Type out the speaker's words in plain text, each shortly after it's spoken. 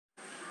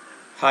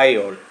Hi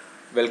all,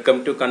 welcome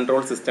to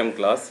Control System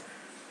class.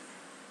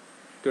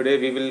 Today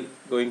we will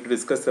going to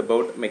discuss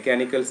about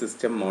mechanical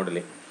system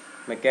modeling.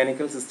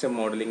 Mechanical system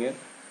modeling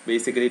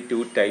basically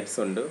two types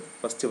ഉണ്ട്.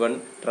 First one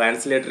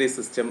translatory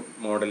system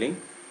modeling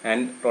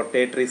and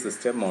rotatory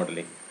system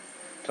modeling.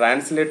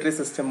 Translatory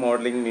system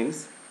modeling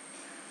means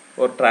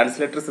or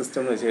translatory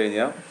system എന്ന് വെച്ച്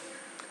കഴിഞ്ഞാൽ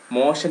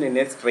motion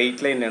in a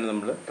straight line ആണ്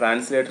നമ്മൾ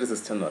translatory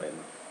system എന്ന്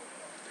പറയുന്നത്.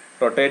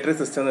 Rotatory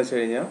system എന്ന്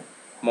വെച്ച് കഴിഞ്ഞാൽ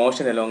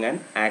motion along an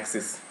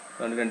axis.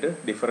 അതാണ് രണ്ട്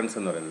ഡിഫറൻസ്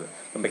എന്ന് പറയുന്നത്.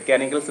 അപ്പം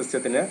മെക്കാനിക്കൽ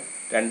സിസ്റ്റത്തിന്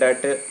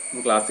രണ്ടായിട്ട്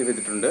ക്ലാസിഫൈ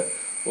ചെയ്തിട്ടുണ്ട്.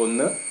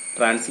 ഒന്ന്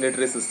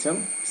translatory system,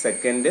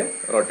 second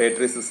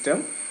rotatory system.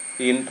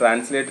 In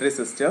translatory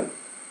system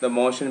the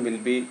motion will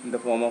be in the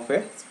form of A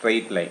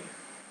straight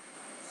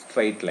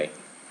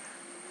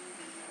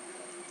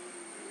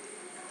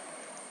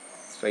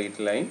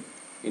line.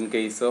 In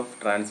case of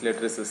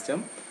translatory system,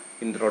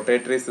 in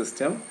rotatory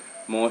system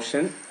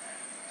motion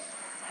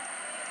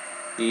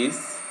is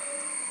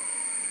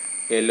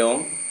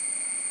along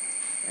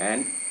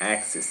and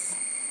axis.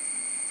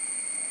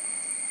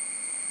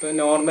 ഇപ്പോൾ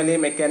normally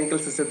mechanical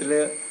സിസ്റ്റത്തിൽ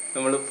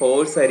നമ്മൾ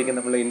force ആയിരിക്കും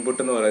നമ്മൾ input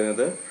എന്ന്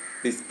പറയുന്നത്,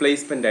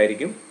 displacement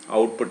ആയിരിക്കും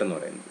output എന്ന്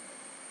പറയുന്നത്.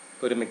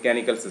 ഇപ്പോൾ ഒരു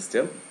mechanical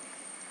system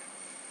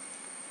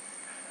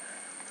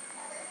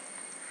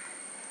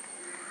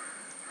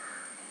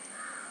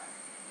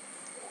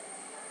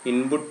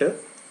input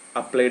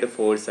applied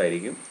force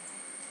ആയിരിക്കും,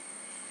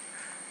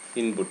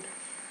 input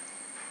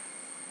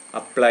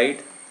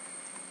applied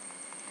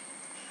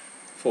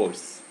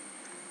force.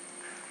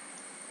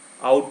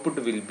 Output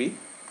will be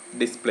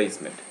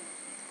displacement.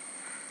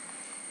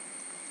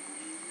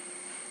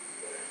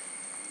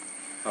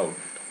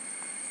 Output.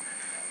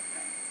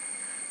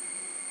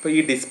 So,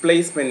 this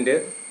displacement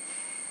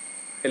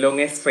along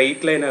a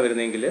straight line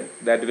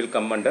that will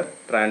come under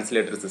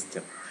translatory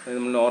system.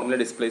 Normally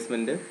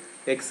displacement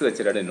x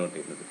vechiradu denote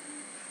cheyyunnathu.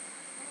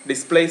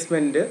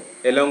 Displacement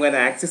along an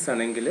axis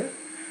anengil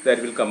that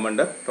will come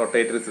under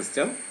rotatory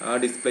system. Aa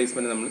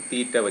displacement nammal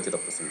theta vechi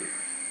represent cheyum.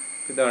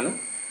 Idana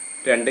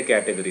രണ്ട്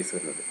categories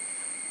വരുന്നത്.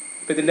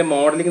 ഇപ്പോൾ ഇതിൻ്റെ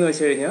modelling എന്ന്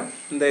വെച്ച് കഴിഞ്ഞാൽ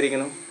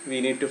എന്തായിരിക്കണം? We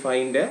need to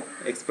find A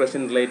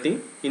expression relating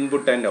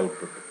input and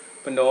output.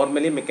 ഇപ്പം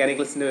normally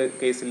മെക്കാനിക്കൽസിൻ്റെ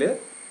കേസിൽ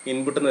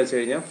ഇൻപുട്ട് എന്ന് വെച്ച്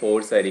കഴിഞ്ഞാൽ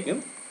ഫോഴ്സ് ആയിരിക്കും,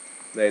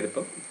 അതായത്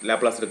ഇപ്പം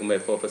ലാപ്ലാസ് എടുക്കുമ്പോൾ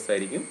f(s)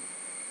 ആയിരിക്കും.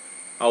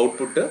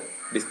 ഔട്ട്പുട്ട്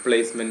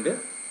ഡിസ്പ്ലേസ്മെൻറ്റ്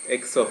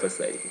x(s)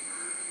 ആയിരിക്കും.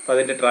 അപ്പോൾ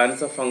അതിൻ്റെ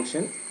transfer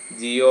function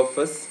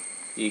g(s)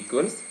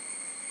 equals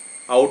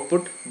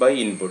output by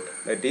input,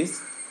 that is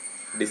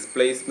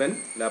displacement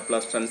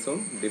Laplace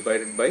transform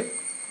divided by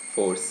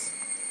force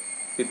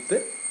with the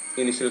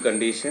initial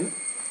condition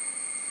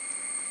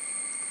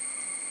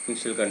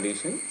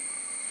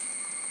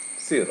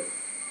 0.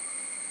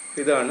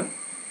 ഇതാണ്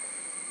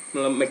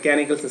നമ്മൾ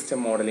മെക്കാനിക്കൽ സിസ്റ്റം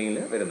മോഡലിങ്ങിൽ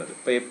വരുന്നത്.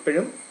 ഇപ്പോൾ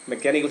എപ്പോഴും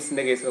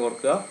മെക്കാനിക്കൽസിൻ്റെ കേസിൽ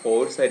ഓർക്കുക,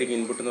 ഫോഴ്സ് ആയിരിക്കും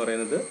ഇൻപുട്ട് എന്ന്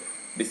പറയുന്നത്,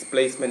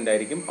 ഡിസ്പ്ലേസ്മെൻ്റ്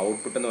ആയിരിക്കും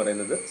ഔട്ട്പുട്ട് എന്ന്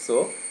പറയുന്നത്. സോ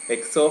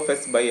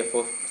x(s) ബൈ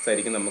f(s)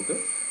 ആയിരിക്കും നമുക്ക്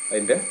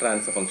അതിൻ്റെ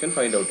ട്രാൻസ്ഫർ ഫംഗ്ഷൻ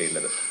ഫൈൻഡ് ഔട്ട്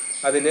ചെയ്യുന്നത്.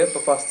 അതിൽ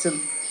ഇപ്പോൾ ഫസ്റ്റ്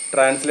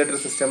ട്രാൻസ്ലേറ്റർ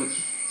സിസ്റ്റം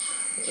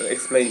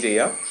എക്സ്പ്ലെയിൻ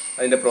ചെയ്യാം,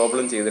 അതിൻ്റെ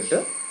പ്രോബ്ലം ചെയ്തിട്ട്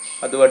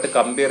അതുമായിട്ട്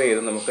കമ്പയർ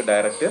ചെയ്ത് നമുക്ക്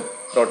ഡയറക്റ്റ്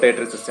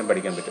റൊട്ടേറ്ററി സിസ്റ്റം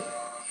പഠിക്കാൻ പറ്റും.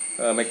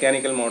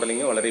 മെക്കാനിക്കൽ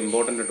മോഡലിംഗ് വളരെ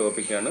ഇമ്പോർട്ടൻ്റ്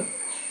ടോപ്പിക്കാണ്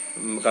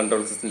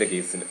കൺട്രോൾ സിസ്റ്റത്തിൻ്റെ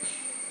കേസിൽ.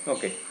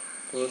 Okay,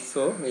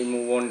 so we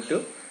move on to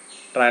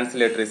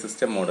translatory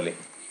system modelling.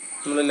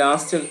 നമ്മൾ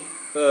ലാസ്റ്റ്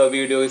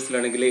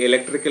വീഡിയോസിലാണെങ്കിൽ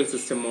ഇലക്ട്രിക്കൽ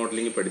സിസ്റ്റം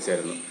മോഡലിംഗ്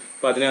പഠിച്ചായിരുന്നു.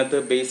 അപ്പോൾ അതിനകത്ത്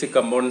ബേസിക്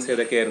കമ്പോണൻസ്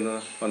ഏതൊക്കെയായിരുന്നു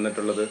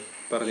വന്നിട്ടുള്ളത്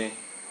പറഞ്ഞേ?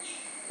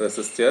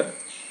 Resistor,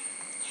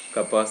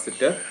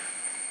 capacitor,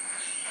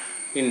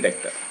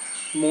 inductor.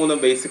 3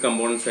 basic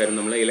components ആയിരുന്നു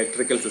നമ്മൾ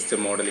ഇലക്ട്രിക്കൽ സിസ്റ്റം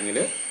മോഡലിങ്ങിൽ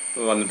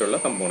വന്നിട്ടുള്ള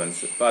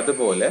കമ്പോണൻസ്. അപ്പോൾ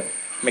അതുപോലെ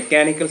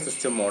മെക്കാനിക്കൽ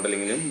സിസ്റ്റം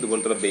മോഡലിങ്ങിലും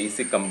ഇതുപോലത്തെ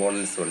ബേസിക്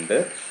കമ്പോണൻസ് ഉണ്ട്.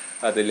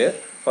 അതിൽ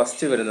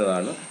ഫസ്റ്റ്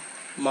വരുന്നതാണ്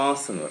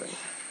മാസ് എന്ന്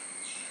പറയുന്നത്.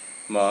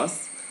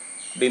 Mass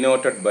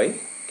denoted by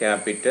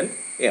capital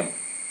M.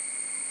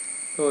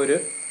 ഇപ്പോൾ ഒരു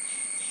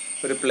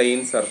പ്ലെയിൻ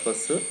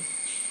സർഫസ്,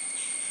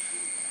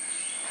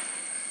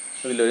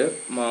 അതിലൊരു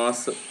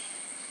മാസാണ്.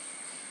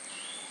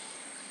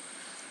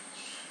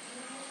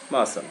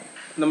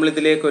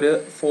 നമ്മളിതിലേക്കൊരു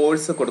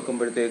ഫോഴ്സ്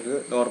കൊടുക്കുമ്പോഴത്തേക്ക്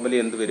നോർമലി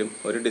എന്ത് വരും?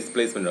 ഒരു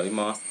ഡിസ്പ്ലേസ്മെൻ്റ് ആവും. ഈ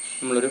മാസ്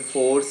നമ്മളൊരു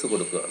ഫോഴ്സ്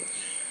കൊടുക്കുകയാണ്.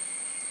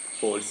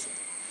 ഫോഴ്സ്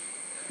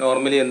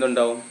നോർമലി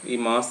എന്തുണ്ടാവും? ഈ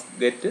mass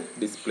get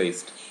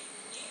displaced.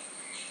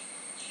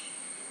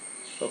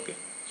 Okay,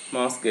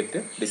 mass get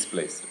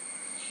displaced.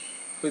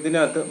 അപ്പോൾ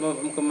ഇതിനകത്ത്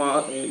നമുക്ക്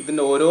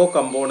ഇതിൻ്റെ ഓരോ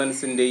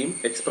കമ്പോണൻസിൻ്റെയും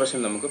എക്സ്പ്രഷൻ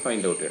നമുക്ക്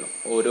ഫൈൻഡ് ഔട്ട് ചെയ്യണം.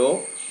 ഓരോ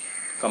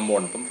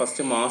കമ്പോണൻറ്റ്, ഇപ്പം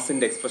ഫസ്റ്റ്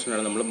മാസിൻ്റെ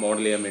എക്സ്പ്രഷനാണ് നമ്മൾ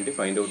മോഡൽ ചെയ്യാൻ വേണ്ടി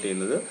ഫൈൻഡ് ഔട്ട്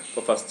ചെയ്യുന്നത്.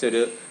 അപ്പോൾ ഫസ്റ്റ്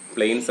ഒരു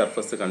പ്ലെയിൻ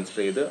സർഫസ് കൺസിഡർ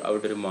ചെയ്ത്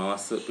അവിടെ ഒരു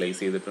മാസ് പ്ലേസ്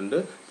ചെയ്തിട്ടുണ്ട്.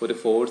 അപ്പോൾ ഒരു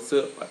ഫോഴ്സ്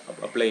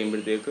അപ്ലൈ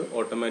ചെയ്യുമ്പോഴത്തേക്ക്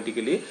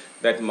automatically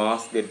that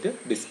mass get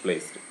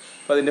displaced.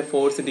 അപ്പോൾ അതിൻ്റെ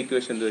ഫോഴ്സിൻ്റെ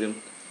ഇക്വേഷൻ എന്ത് വരും?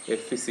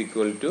 F =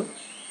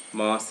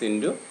 മാസ്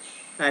ഇൻറ്റു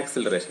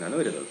ആക്സിലറേഷൻ ആണ്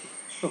വരുന്നത്.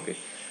 ഓക്കെ,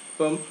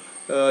 അപ്പം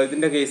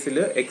ഇതിൻ്റെ കേസിൽ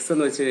എക്സ്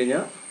എന്ന് വെച്ച്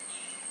കഴിഞ്ഞാൽ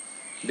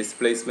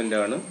ഡിസ്പ്ലേസ്മെൻ്റ്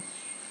ആണ്.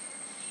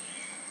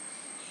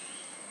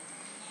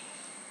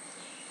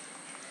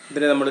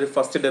 ഇതിനെ നമ്മളൊരു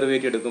ഫസ്റ്റ്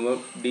ഡെറിവേറ്റീവ് എടുക്കുമ്പോൾ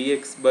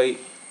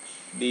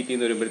dx/dt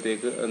എന്ന്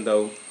വരുമ്പോഴത്തേക്ക്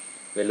എന്താവും?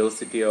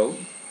 വെലോസിറ്റി ആവും.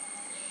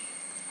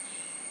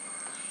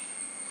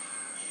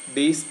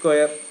 d²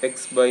 x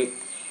by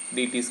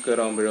dt square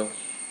ആകുമ്പോഴോ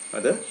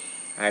അത്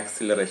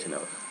ആക്സിലറേഷൻ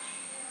ആവും.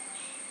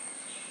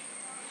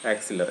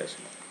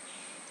 ആക്സിലറേഷൻ.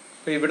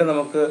 അപ്പോൾ ഇവിടെ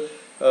നമുക്ക്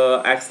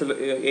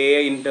A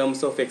in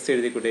terms of X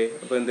എഴുതിക്കൂടെ?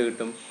 അപ്പോൾ എന്ത്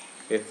കിട്ടും?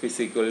 F is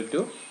equal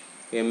to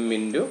M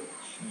into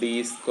D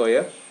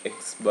square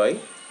X by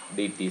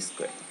D T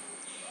square.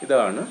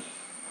 ഇതാണ്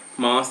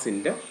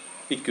മാസിൻ്റെ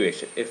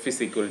equation. F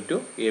is equal to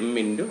M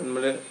into,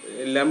 നമ്മൾ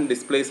എല്ലാം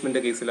ഡിസ്പ്ലേസ്മെൻ്റ്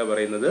കേസിലാണ്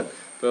പറയുന്നത്.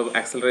 ഇപ്പോൾ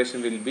acceleration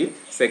will be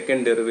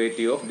second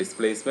derivative of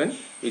displacement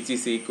which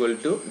is equal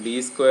to D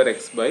square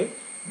X by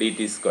D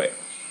T square.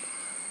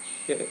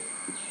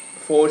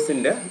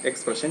 ഫോഴ്സിൻ്റെ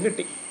expression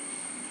കിട്ടി.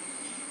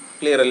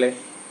 Clear അല്ലേ?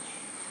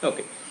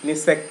 Okay. ഇനി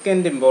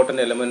second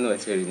important element എന്ന്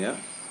വെച്ച് കഴിഞ്ഞാൽ,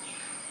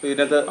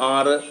 ഇതിനകത്ത്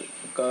 6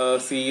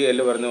 CL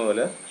പറഞ്ഞ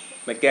പോലെ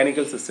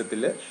മെക്കാനിക്കൽ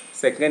സിസ്റ്റത്തിൽ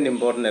സെക്കൻഡ്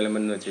ഇമ്പോർട്ടൻ്റ്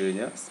എലമെൻ്റ് എന്ന് വെച്ച്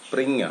കഴിഞ്ഞാൽ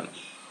സ്പ്രിങ് ആണ്.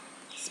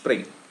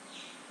 സ്പ്രിങ്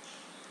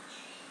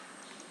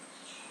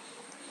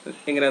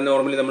എങ്ങനെയാണ്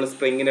നോർമലി നമ്മൾ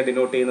സ്പ്രിങ്ങിനെ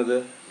ഡിനോട്ട് ചെയ്യുന്നത്?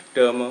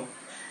 ടേം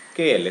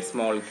കെ അല്ലേ,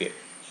 small K.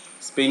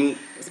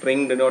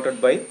 Spring denoted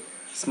by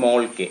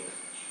small K.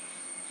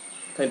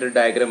 അതിൻ്റെ ഒരു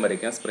ഡയഗ്രാം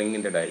വരയ്ക്കാം,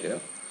 സ്പ്രിങ്ങിൻ്റെ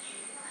ഡയഗ്രാം.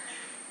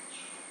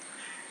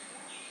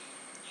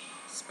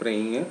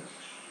 സ്പ്രിങ്,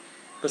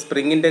 ഇപ്പോൾ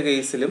സ്പ്രിങ്ങിൻ്റെ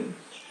കേസിലും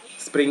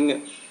സ്പ്രിങ്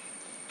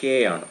കെ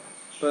ആണ്.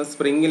 ഇപ്പോൾ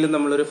സ്പ്രിങ്ങിൽ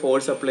നമ്മളൊരു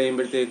ഫോഴ്സ് അപ്ലൈ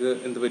ചെയ്യുമ്പോഴത്തേക്ക്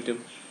എന്ത് പറ്റും?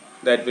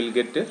 That will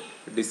get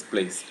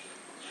displaced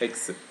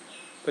X.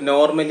 ഇപ്പോൾ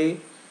നോർമലി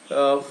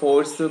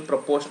ഫോഴ്സ്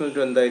പ്രൊപ്പോർഷണൽ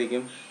ടു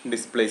എന്തായിരിക്കും?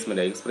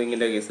 ഡിസ്പ്ലേസ്മെൻ്റ് ആയിരിക്കും.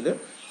 സ്പ്രിങ്ങിൻ്റെ കേസിൽ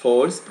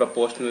ഫോഴ്സ്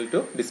പ്രൊപ്പോർഷണൽ ടു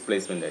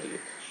ഡിസ്പ്ലേസ്മെൻ്റ്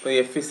ആയിരിക്കും. ഇപ്പോൾ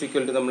എഫ് ഇസ്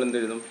ഈക്വൽ ടു നമ്മൾ എന്ത്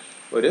എഴുതും?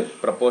 ഒരു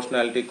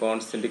proportionality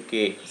constant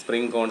K,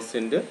 spring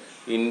constant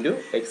into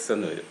X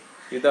എന്ന് വരും.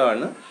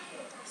 ഇതാണ്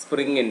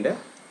സ്പ്രിങ്ങിൻ്റെ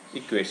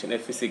equation.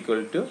 F is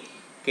equal to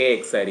K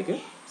X ആയിരിക്കും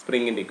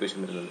സ്പ്രിങ്ങിൻ്റെ ഇക്വേഷൻ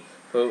വരുന്നത്.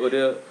 അപ്പോൾ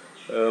ഒരു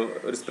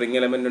സ്പ്രിങ്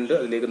എലമെൻ്റ് ഉണ്ട്,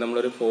 അതിലേക്ക്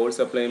നമ്മളൊരു ഫോഴ്സ്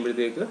അപ്ലൈ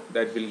ചെയ്യുമ്പോഴത്തേക്ക്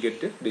that will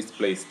get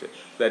displaced.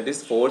 That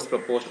is force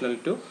proportional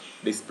to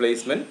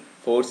displacement.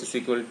 Force is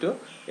equal to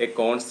A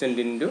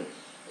constant into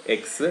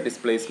X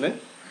displacement,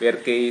 wear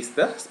K is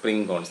the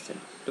spring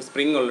constant. ഇപ്പോൾ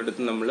spring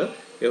ഉള്ളിടത്ത് നമ്മൾ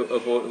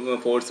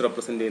ഫോഴ്സ്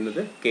റെപ്രസെൻറ്റ്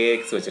ചെയ്യുന്നത് K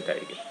X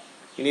വെച്ചിട്ടായിരിക്കും.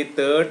 ഇനി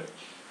third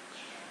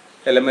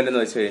element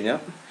എന്ന് വെച്ച് കഴിഞ്ഞാൽ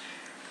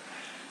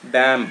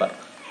damper.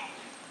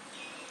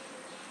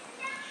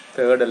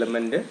 Third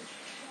element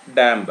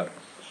damper.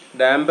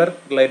 Damper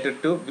related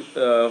to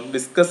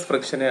viscous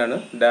ഫ്രിക്ഷനെയാണ്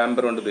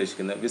damper കൊണ്ട്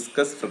ഉദ്ദേശിക്കുന്നത്.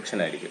 വിസ്കസ് ഫ്രിക്ഷൻ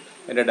ആയിരിക്കും.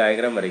 അതിൻ്റെ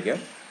ഡയഗ്രാം വരയ്ക്കാം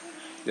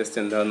ജസ്റ്റ്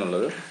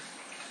എന്താണെന്നുള്ളത്.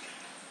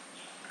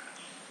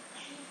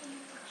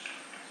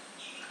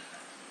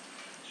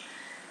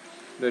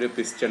 ഇതൊരു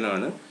പിസ്റ്റൺ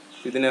ആണ്.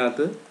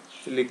 ഇതിനകത്ത്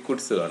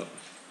ലിക്വിഡ്സ് കാണും,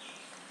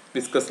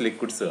 വിസ്കസ്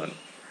ലിക്വിഡ്സ് കാണും.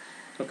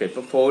 ഓക്കെ.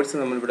 ഇപ്പം ഫോഴ്സ്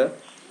നമ്മളിവിടെ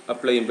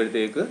അപ്ലൈ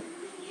ചെയ്യുമ്പോഴത്തേക്ക്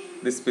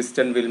ദിസ്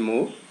പിസ്റ്റൺ വിൽ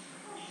മൂവ്.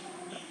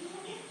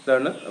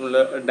 ഇതാണ് നമ്മൾ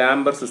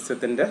ഡാമ്പർ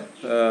സിസ്റ്റത്തിൻ്റെ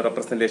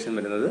റെപ്രസെൻറ്റേഷൻ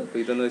വരുന്നത്. അപ്പോൾ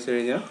ഇതെന്ന് വെച്ച്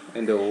കഴിഞ്ഞാൽ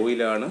അതിൻ്റെ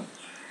ഓയിലാണ്.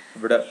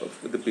 ഇവിടെ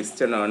ഇത്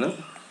പിസ്റ്റൺ ആണ്.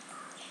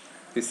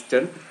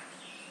 പിസ്റ്റൺ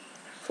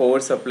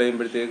ഫോഴ്സ് അപ്ലൈ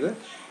ചെയ്യുമ്പോഴത്തേക്ക്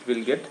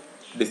വിൽ ഗെറ്റ്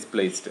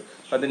ഡിസ്പ്ലേസ്ഡ്.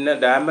 അതിൻ്റെ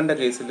ഡാമ്പറിൻ്റെ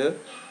കേസിൽ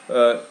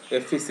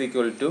F is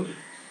equal to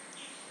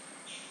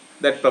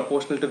that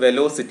proportional to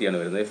വെലോസിറ്റിയാണ്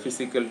വരുന്നത്. F is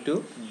equal to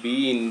B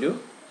into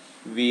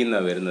V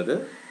എന്നാണ് വരുന്നത്.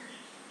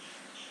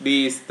 ബി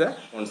ഈസ് ദ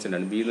കോൺസ്റ്റൻ്റ്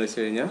ആണ്. ബി എന്ന് വെച്ച്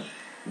കഴിഞ്ഞാൽ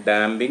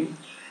damping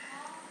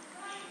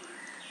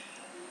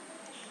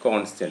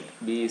constant.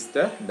 B is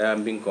the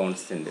damping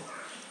constant.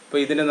 അപ്പോൾ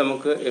ഇതിനെ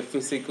നമുക്ക് F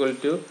is equal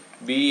to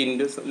B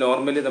into,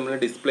 normally നമ്മൾ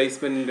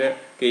ഡിസ്പ്ലേസ്മെൻറ്റിൻ്റെ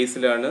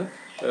കേസിലാണ്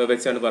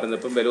വെച്ചാണ് പറയുന്നത്.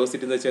 അപ്പം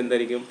വെലോസിറ്റി എന്ന് വെച്ചാൽ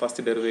എന്തായിരിക്കും?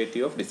 First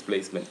derivative of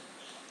displacement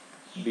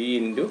B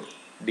into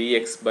D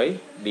X by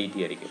D T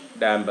ആയിരിക്കും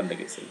ഡാമ്പറിൻ്റെ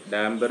കേസിൽ.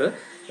 Damper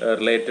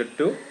related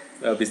to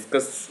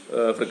viscous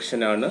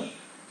ഫ്രിക്ഷനാണ്.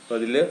 അപ്പോൾ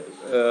അതിൽ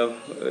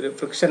ഒരു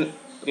ഫ്രിക്ഷൻ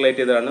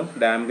റിലേറ്റ് ചെയ്താണ്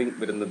ഡാമ്പിങ്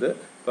വരുന്നത്.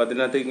 അപ്പോൾ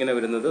അതിനകത്ത് ഇങ്ങനെ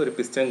വരുന്നത് ഒരു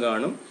പിസ്റ്റൺ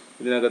കാണും.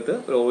 ഇതിനകത്ത്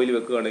ഒരു ഓയിൽ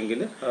വെക്കുകയാണെങ്കിൽ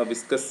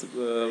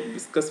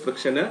വിസ്കസ്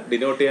ഫ്രിക്ഷനെ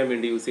ഡിനോട്ട് ചെയ്യാൻ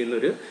വേണ്ടി യൂസ് ചെയ്യുന്ന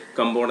ഒരു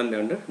കമ്പോണൻ്റ്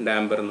ആണ്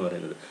ഡാമ്പർ എന്ന്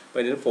പറയുന്നത്. അപ്പോൾ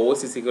അതിന്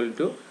force is equal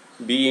to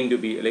B into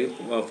B, അല്ലെങ്കിൽ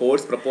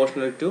force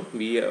proportional to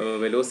B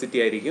velocity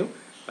ആയിരിക്കും.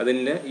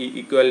 അതിൻ്റെ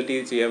ഇക്വാലിറ്റി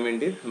ചെയ്യാൻ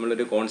വേണ്ടി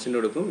നമ്മളൊരു കോൺസ്റ്റൻറ്റ്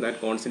കൊടുക്കും. That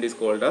constant is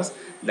called as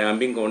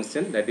damping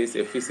constant. That is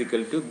F is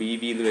equal to B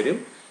V എന്ന് വരും.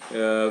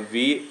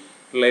 V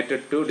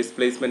related to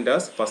displacement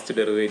as first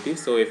derivative,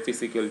 so f is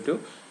equal to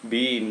b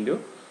into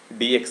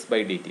dx by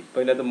dt.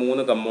 അപ്പോൾ ഇതിനകത്ത്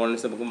 3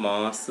 components നമുക്ക്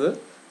mass,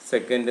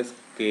 second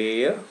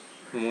scare,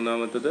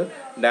 മൂന്നാമത്തത്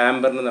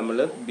ഡാമ്പറിന് നമ്മൾ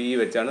B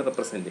വെച്ചാണ്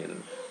represent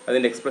ചെയ്യുന്നത്.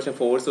 അതിൻ്റെ എക്സ്പ്രഷൻ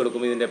ഫോഴ്സ്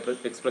കൊടുക്കുമ്പോൾ ഇതിൻ്റെ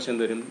എക്സ്പ്രഷൻ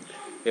വരും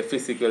F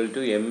is equal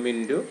to M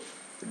into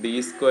D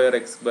square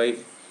X by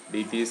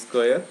D T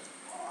square.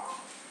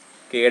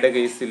 കെയുടെ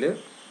കേസിൽ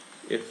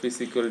F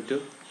is equal to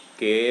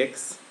K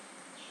X,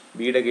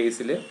 ബിയുടെ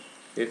കേസിൽ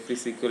F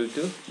is equal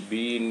to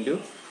B into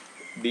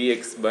D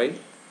X by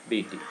D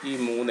T. ഈ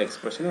 3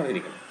 എക്സ്പ്രഷനും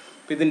ആയിരിക്കണം.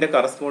 അപ്പോൾ ഇതിൻ്റെ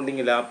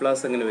corresponding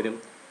Laplace എങ്ങനെ വരും?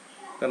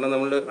 കാരണം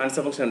നമ്മൾ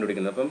ട്രാൻസ്ഫർ ഫംഗ്ഷൻ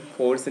കണ്ടുപിടിക്കുന്നത്. അപ്പം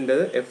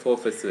ഫോഴ്സിൻ്റെത് എഫ്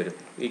ഓഫ് എസ് വരും,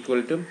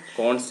 ഈക്വൽ ടു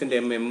കോൺസ്റ്റൻറ്റ്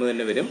എം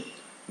തന്നെ വരും.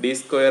 D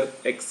square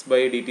X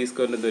by D T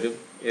സ്ക്വയറിൻ്റെ വരും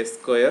S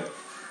square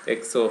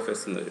X of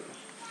S എന്ന് വരും.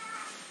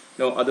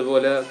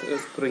 അതുപോലെ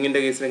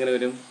സ്പ്രിങ്ങിൻ്റെ കേസിൽ എങ്ങനെ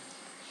വരും?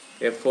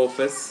 F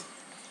of S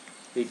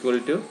equal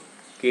to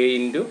K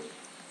into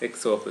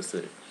X of S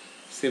വരും.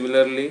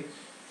 Similarly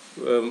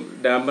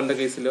ഡാമ്പറിൻ്റെ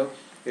കേസിലോ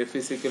F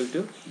is equal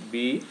to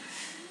B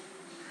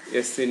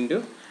S into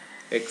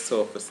X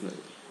of S എന്ന്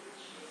വരും.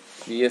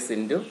 Vs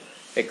into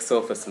X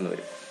of S എന്ന്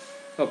വരും.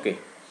 ഓക്കെ,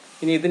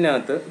 ഇനി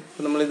ഇതിനകത്ത്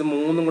നമ്മളിത്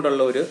മൂന്നും കൂടെ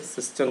ഉള്ള ഒരു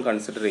സിസ്റ്റം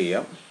കൺസിഡർ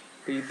ചെയ്യാം.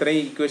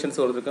 ഇത്രയും ഇക്വേഷൻസ്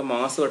കൊടുത്തിട്ട്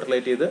മാസ്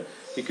റിലേറ്റ് ചെയ്ത്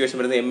ഇക്വേഷൻ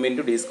വരുന്നത് M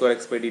into D square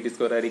X by D T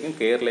square ആയിരിക്കും.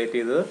 കെ റിലേറ്റ്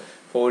ചെയ്തത്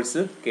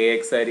ഫോഴ്സ് കെ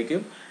എക്സ്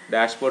ആയിരിക്കും.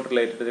 Dashboard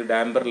related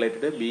damper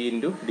related B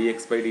into D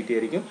X by D T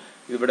ആയിരിക്കും.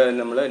 ഇവിടെ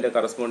നമ്മൾ അതിൻ്റെ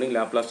കറസ്പോണ്ടിങ്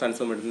ലാപ്ലാസ്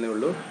ട്രാൻസ്ഫോം എടുക്കുന്നേ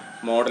ഉള്ളൂ.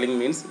 Modelling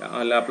means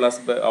Laplace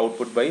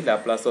output by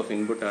Laplace of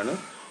input ആണ്.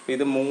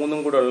 ഇത് മൂന്നും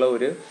കൂടെ ഉള്ള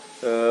ഒരു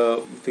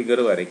ഫിഗർ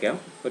വരയ്ക്കാം,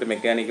 ഒരു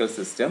മെക്കാനിക്കൽ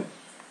സിസ്റ്റം.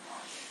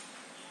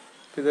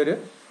 ഇതൊരു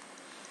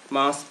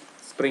മാസ്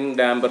സ്പ്രിംഗ്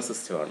ഡാമ്പർ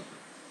സിസ്റ്റമാണ്.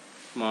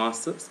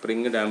 Mass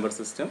spring damper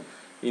system.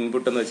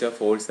 Input എന്ന് വെച്ചാൽ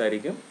ഫോഴ്സ്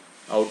ആയിരിക്കും,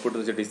 ഔട്ട്പുട്ട്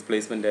എന്ന് വെച്ചാൽ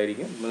ഡിസ്പ്ലേസ്മെൻ്റ്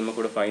ആയിരിക്കും.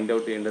 നമുക്കിവിടെ ഫൈൻഡ്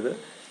ഔട്ട് ചെയ്യേണ്ടത്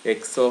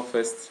X of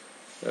S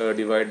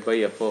divide by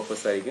F of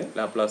S ആയിരിക്കും.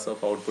 Laplace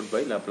of output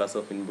by Laplace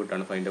of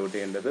ഇൻപുട്ടാണ് ഫൈൻഡ് ഔട്ട്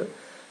ചെയ്യേണ്ടത്.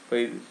 അപ്പോൾ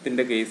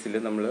ഇതിൻ്റെ കേസിൽ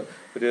നമ്മൾ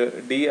ഒരു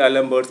ഡി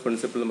അലംബേർട്സ്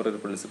പ്രിൻസിപ്പിൾ എന്ന്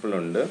പറയുന്ന പ്രിൻസിപ്പിൾ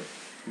ഉണ്ട്.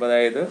 അപ്പോൾ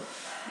അതായത്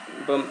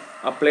ഇപ്പം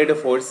applied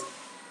force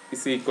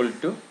is equal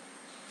to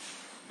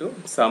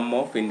some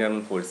of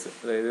internal force.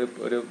 അതായത്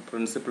ഒരു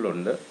പ്രിൻസിപ്പിൾ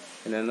ഉണ്ട്,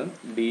 അതിനാണ്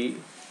ഡി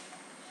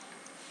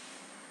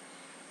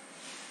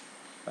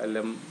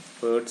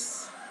അലംബേർട്സ്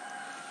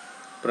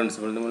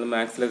പ്രിൻസിപ്പിൾ. നമ്മൾ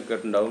മാത്സിലൊക്കെ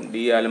കേട്ടിട്ടുണ്ടാവും.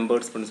 ഡി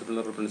അലംബേർട്സ് പ്രിൻസിപ്പിൾ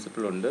എന്നൊരു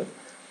പ്രിൻസിപ്പിൾ ഉണ്ട്.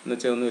 എന്ന്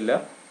വെച്ചാൽ ഒന്നുമില്ല,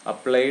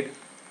 applied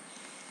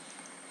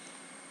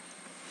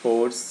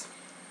force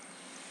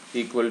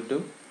equal to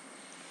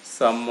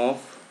some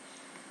of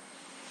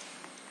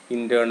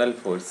internal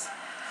force.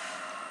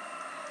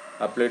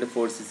 Applied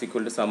force is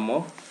equal to some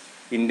of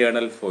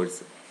internal force.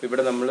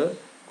 ഇവിടെ നമ്മൾ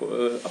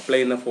അപ്ലൈ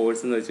ചെയ്യുന്ന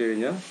ഫോഴ്സ് എന്ന് വെച്ച്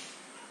കഴിഞ്ഞാൽ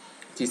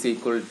it is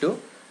equal to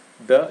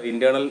the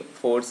internal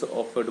force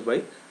offered by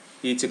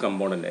each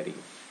component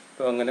ആയിരിക്കും.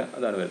 അപ്പോൾ അങ്ങനെ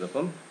അതാണ് വരുന്നത്.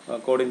 അപ്പം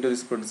according to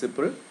this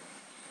principle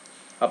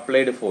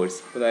applied force,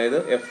 അതായത്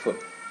F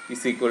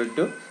is equal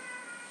to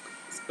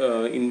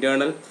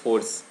internal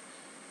force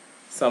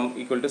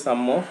equal to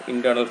some of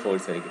internal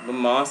force ആയിരിക്കും. അപ്പം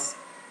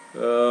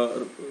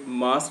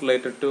മാസ്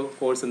റിലേറ്റഡ് ടു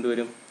ഫോഴ്സ് എന്ത്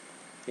വരും?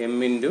 M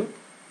into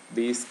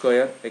D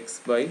square X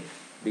by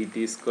D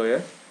T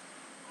square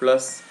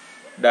plus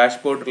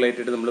dashboard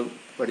related നമ്മൾ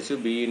പഠിച്ചു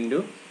B into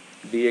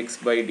D X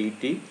by D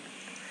T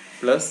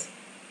plus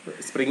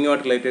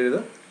സ്പ്രിങ്ങുമായിട്ട് relate ചെയ്ത്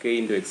K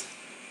into X.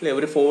 അല്ലേ,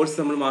 ഒരു force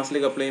നമ്മൾ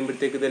മാസിലേക്ക് അപ്ലൈ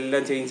ചെയ്യുമ്പോഴത്തേക്ക്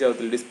ഇതെല്ലാം ചേഞ്ച്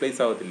ആവത്തില്ല, ഡിസ്പ്ലേസ്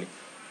ആവത്തില്ലേ?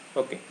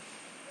 ഓക്കെ,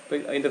 അപ്പോൾ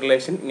അതിൻ്റെ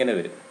റിലേഷൻ ഇങ്ങനെ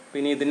വരും.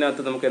 പിന്നെ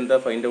ഇതിനകത്ത് നമുക്ക് എന്താ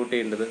ഫൈൻഡ് ഔട്ട്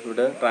ചെയ്യേണ്ടത്?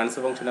 ഇവിടെ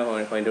ട്രാൻസ്ഫർ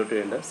ഫംഗ്ഷനാണ് ഫൈൻഡ് ഔട്ട്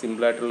ചെയ്യേണ്ടത്.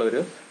 സിമ്പിളായിട്ടുള്ള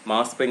ഒരു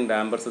മാസ് സ്പ്രിംഗ്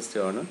ഡാമ്പർ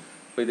സിസ്റ്റമാണ്.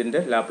 അപ്പോൾ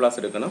ഇതിൻ്റെ ലാപ്ലാസ്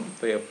എടുക്കണം.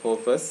 അപ്പോൾ F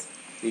of S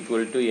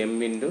equal to M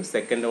into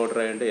second order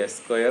ആയതുകൊണ്ട് S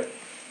square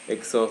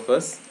X of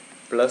S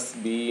plus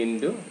B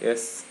into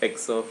S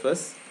X of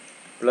S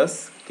plus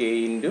K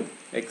into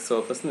X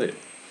of S എന്ന് വരും.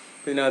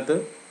 ഇതിനകത്ത്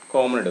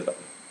common എടുക്കാം,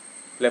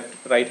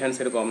 റൈറ്റ് ഹാൻഡ്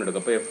സൈഡ് കോമൺ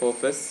എടുക്കാം. അപ്പോൾ F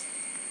of S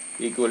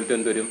equal to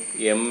എന്ത് വരും?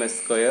 M S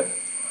square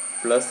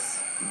plus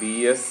B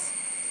S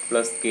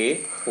plus K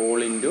whole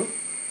into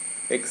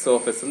X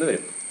of S എന്ന്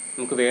വരും.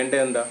 നമുക്ക് വേണ്ട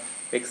എന്താ?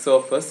 X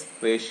of S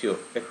ratio,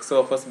 X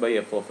of S by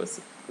F of S.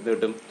 ഇത്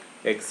കിട്ടും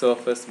X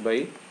of S by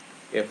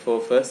F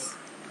of S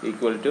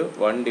equal to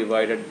 1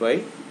 divided by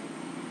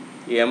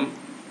M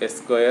S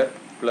square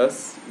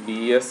plus B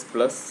S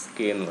plus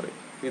K എന്ന് പറയും.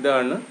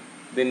 ഇതാണ്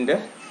ഇതിൻ്റെ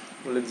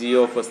ജി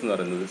ഓഫ് എസ് എന്ന്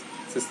പറയുന്നത്.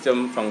 System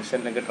function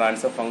അല്ലെങ്കിൽ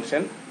transfer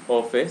function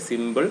of A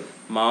simple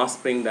mass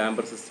spring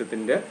damper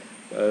സിസ്റ്റത്തിൻ്റെ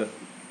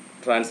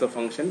transfer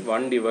function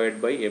 1 divide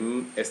by M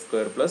S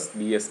square plus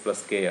B S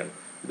plus K ആണ്.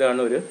 ഇതാണ്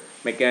ഒരു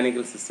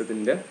മെക്കാനിക്കൽ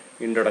സിസ്റ്റത്തിൻ്റെ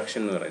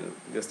ഇൻട്രൊഡക്ഷൻ എന്ന് പറയുന്നത്.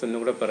 ജസ്റ്റ്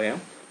ഒന്നും കൂടെ പറയാം.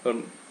 അപ്പം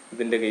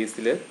ഇതിൻ്റെ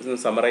കേസിൽ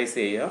സമ്മറൈസ്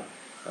ചെയ്യുക.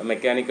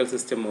 Mechanical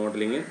system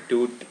modelling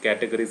 2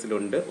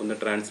 കാറ്റഗറീസിലുണ്ട്. ഒന്ന്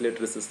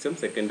translatory system,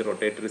 second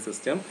rotatory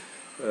system.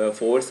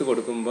 Force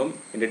കൊടുക്കുമ്പം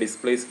ഇതിൻ്റെ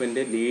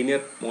displacement linear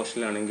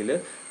മോഷനിലാണെങ്കിൽ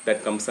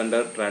that comes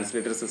under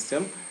translatory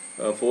system.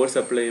 Force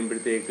apply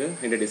ചെയ്യുമ്പോഴത്തേക്ക്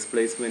അതിൻ്റെ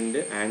ഡിസ്പ്ലേസ്മെൻറ്റ്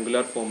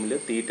ആംഗുലാർ ഫോമിൽ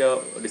തീറ്റ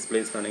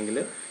ഡിസ്പ്ലേസ്ഡ് ആണെങ്കിൽ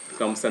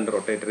കംസ് അണ്ടർ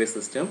റൊട്ടേറ്ററി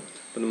സിസ്റ്റം.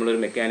 അപ്പോൾ നമ്മളൊരു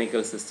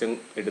മെക്കാനിക്കൽ സിസ്റ്റം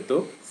എടുത്തു.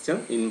 System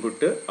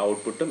input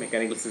output.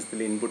 മെക്കാനിക്കൽ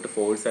സിസ്റ്റത്തിൽ ഇൻപുട്ട്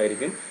ഫോഴ്സ്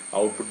ആയിരിക്കും,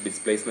 ഔട്ട്പുട്ട്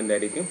ഡിസ്പ്ലേസ്മെൻ്റ്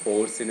ആയിരിക്കും.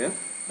 ഫോഴ്സിന്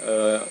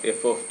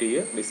F of T,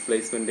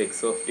 displacement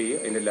X of T.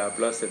 അതിൻ്റെ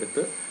ലാപ്ലാസ്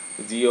എടുത്ത്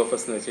ജി ഓഫ്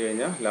എസ് എന്ന് വെച്ച്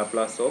കഴിഞ്ഞാൽ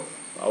Laplace of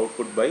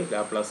output by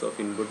Laplace of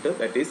input,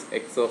 that is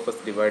X of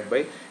S divide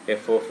by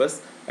F of S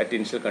at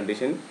initial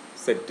condition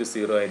set to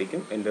 0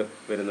 ആയിരിക്കും എൻ്റെ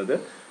വരുന്നത്.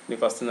 ഇനി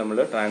first നമ്മൾ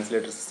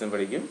ട്രാൻസ്ലേറ്റർ സിസ്റ്റം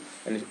പഠിക്കും.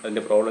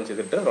 അതിൻ്റെ പ്രോബ്ലം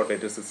ചെയ്തിട്ട്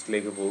റൊട്ടേറ്ററി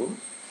സിസ്റ്റത്തിലേക്ക് പോകും.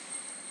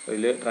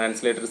 അതിൽ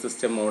ട്രാൻസ്ലേറ്റർ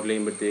സിസ്റ്റം മോഡൽ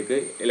ചെയ്യുമ്പോഴത്തേക്ക്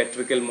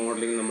ഇലക്ട്രിക്കൽ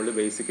മോഡലിംഗ് നമ്മൾ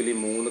ബേസിക്കലി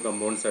 3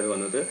 കമ്പോണൻസ് ആണ്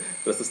വന്നത്.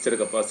 Resistor,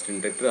 capacitor,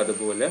 inductor.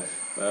 അതുപോലെ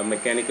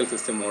മെക്കാനിക്കൽ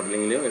സിസ്റ്റം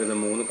മോഡലിങ്ങിൽ വരുന്ന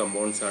 3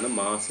 കമ്പോണൻസ് ആണ്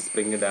മാസ്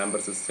സ്പ്രിംഗ്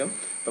ഡാമ്പർ സിസ്റ്റം.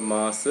 അപ്പം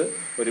മാസ്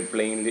ഒരു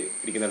പ്ലെയിനിൽ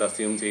ഇരിക്കുന്നത്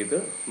അസ്യൂം ചെയ്ത്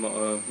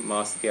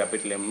മാസ്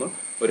ക്യാപിറ്റൽ എം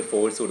ഒരു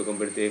force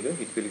കൊടുക്കുമ്പോഴത്തേക്ക്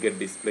it will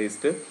get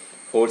displaced.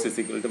 Force is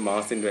equal to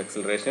mass into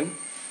acceleration.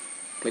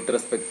 With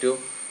respect to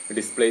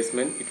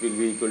displacement it will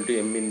be equal to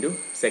M into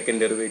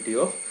second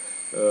derivative of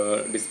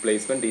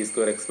displacement d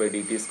square x by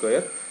dt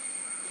square.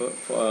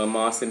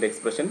 Mass in the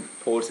expression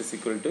force is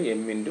equal to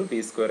m into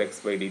d square x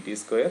by dt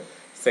square.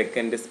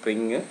 Second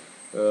spring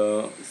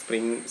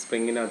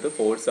സ്പ്രിങ്ങിനകത്ത്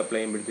force apply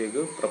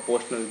ചെയ്യുമ്പോഴത്തേക്ക്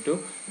proportional to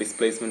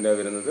ഡിസ്പ്ലേസ്മെൻറ്റാണ്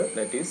വരുന്നത്.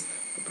 That is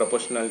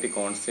proportionality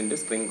constant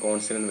spring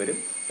constant എന്ന് വരും.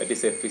 That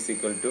is F is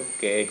equal to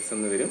K X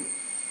എന്ന് വരും.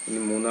 ഇനി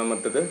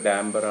മൂന്നാമത്തത്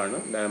ഡാമ്പറാണ്.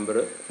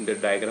 ഡാമ്പറിൻ്റെ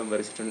diagram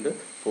വരച്ചിട്ടുണ്ട്.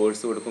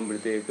 Force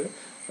കൊടുക്കുമ്പോഴത്തേക്ക്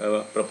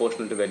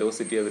proportional to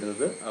വെലോസിറ്റിയാണ്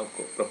വരുന്നത്. ആ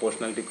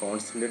പ്രൊപ്പോർഷണാലിറ്റി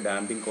കോൺസ്റ്റൻറ്റ്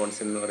ഡാമ്പിങ്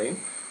കോൺസ്റ്റൻറ്റ് എന്ന് പറയും.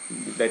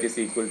 That is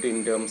equal to in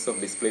terms of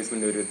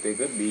displacement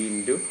വരുമ്പോഴത്തേക്ക് B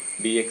into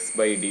D X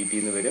by D T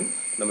എന്ന് വരും.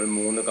 നമ്മൾ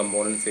 3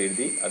 കമ്പോണൻസ്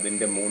എഴുതി,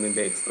 അതിൻ്റെ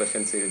 3ൻ്റെ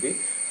എക്സ്പ്രഷൻസ് എഴുതി,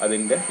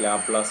 അതിൻ്റെ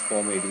ലാപ്ലാസ്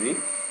ഫോം എഴുതി.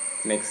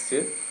 നെക്സ്റ്റ്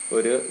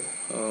ഒരു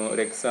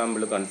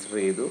എക്സാമ്പിൾ കൺസിഡർ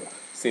ചെയ്തു.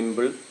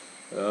 Simple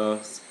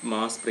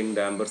mass spring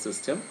damper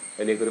system.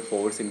 അതിലേക്ക് ഒരു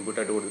ഫോഴ്സ്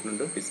ഇൻപുട്ടായിട്ട്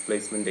കൊടുത്തിട്ടുണ്ട്.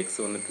 ഡിസ്പ്ലേസ്മെൻറ്റ് എക്സ്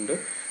വന്നിട്ടുണ്ട്.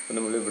 അപ്പോൾ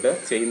നമ്മളിവിടെ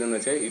ചെയ്യുന്നതെന്ന്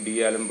വെച്ചാൽ ഈ D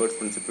ആലംബേർട്സ്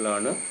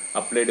പ്രിൻസിപ്പിളാണ്.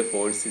 Applied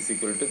force is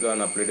equal to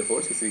ഇതാണ് applied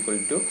force is equal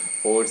to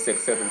force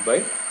exerted by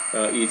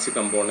each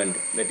component.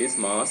 That is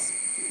mass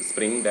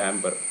spring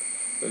damper.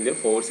 അതിൽ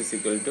force is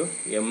equal to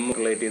M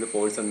relate ചെയ്ത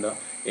ഫോഴ്സ് എന്താ?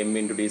 M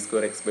into D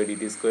square X by D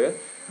T square.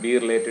 Be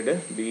related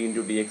B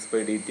into D X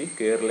by D T.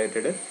 K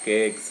related K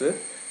X.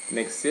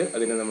 Next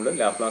അതിനെ നമ്മൾ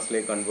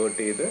ലാപ്ലാസിലേക്ക് convert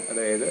ചെയ്ത്,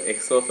 അതായത്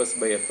X of S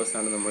by F S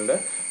ആണ് നമ്മളുടെ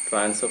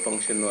transfer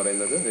function എന്ന്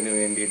പറയുന്നത്. അതിന്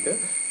വേണ്ടിയിട്ട്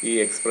ഈ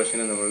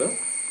എക്സ്പ്രഷനെ നമ്മൾ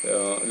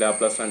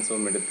ലാപ്ലാസ്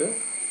ട്രാൻസ്ഫോം എടുത്ത്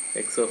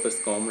എക്സ് ഓഫ്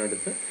എസ് കോമൺ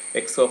എടുത്ത്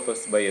X of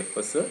S by F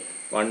S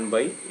 1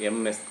 by M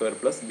S square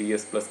plus B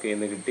S plus K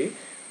എന്ന് കിട്ടി.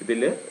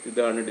 ഇതിൽ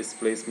ഇതാണ്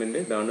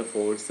ഡിസ്പ്ലേസ്മെൻറ്റ്, ഇതാണ്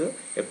ഫോഴ്സ്.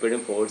 എപ്പോഴും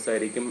ഫോഴ്സ്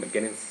ആയിരിക്കും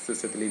മെക്കാനിക്കൽ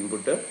സിസ്റ്റത്തിൽ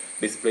ഇൻപുട്ട്,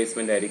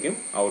 ഡിസ്പ്ലേസ്മെൻ്റ് ആയിരിക്കും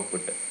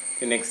ഔട്ട്പുട്ട്.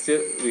 നെക്സ്റ്റ്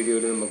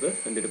വീഡിയോയിൽ നമുക്ക്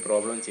എന്തൊരു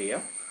പ്രോബ്ലം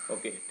ചെയ്യാം.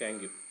 Okay,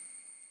 thank you.